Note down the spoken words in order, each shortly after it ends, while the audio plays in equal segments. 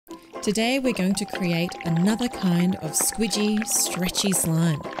Today we're going to create another kind of squidgy, stretchy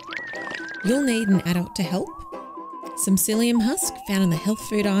slime. You'll need an adult to help, some psyllium husk found in the health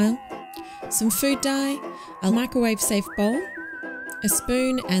food aisle, some food dye, a microwave-safe bowl, a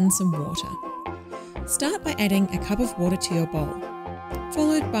spoon and some water. Start by adding a cup of water to your bowl,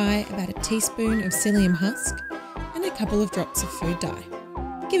 followed by about a teaspoon of psyllium husk and a couple of drops of food dye.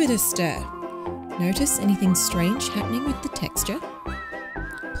 Give it a stir. Notice anything strange happening with the texture?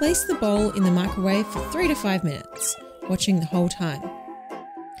 Place the bowl in the microwave for 3 to 5 minutes, watching the whole time.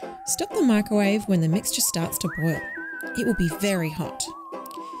 Stop the microwave when the mixture starts to boil. It will be very hot.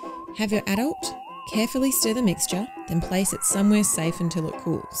 Have your adult carefully stir the mixture, then place it somewhere safe until it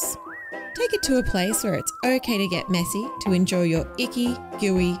cools. Take it to a place where it's okay to get messy to enjoy your icky,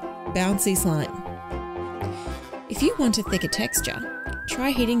 gooey, bouncy slime. If you want a thicker texture,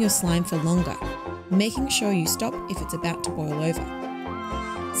 try heating your slime for longer, making sure you stop if it's about to boil over.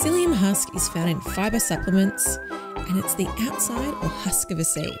 Psyllium husk is found in fibre supplements, and it's the outside or husk of a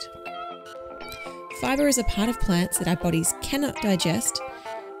seed. Fibre is a part of plants that our bodies cannot digest,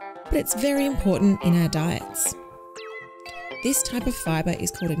 but it's very important in our diets. This type of fibre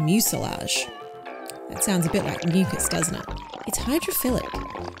is called a mucilage. That sounds a bit like mucus, doesn't it? It's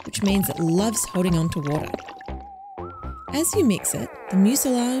hydrophilic, which means it loves holding on to water. As you mix it, the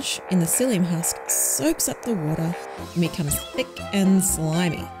mucilage in the psyllium husk soaks up the water and becomes thick and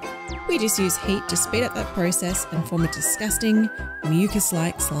slimy. We just use heat to speed up that process and form a disgusting,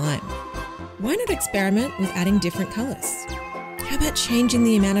 mucus-like slime. Why not experiment with adding different colours? How about changing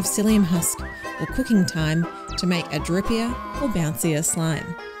the amount of psyllium husk or cooking time to make a drippier or bouncier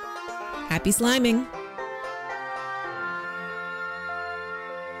slime? Happy sliming!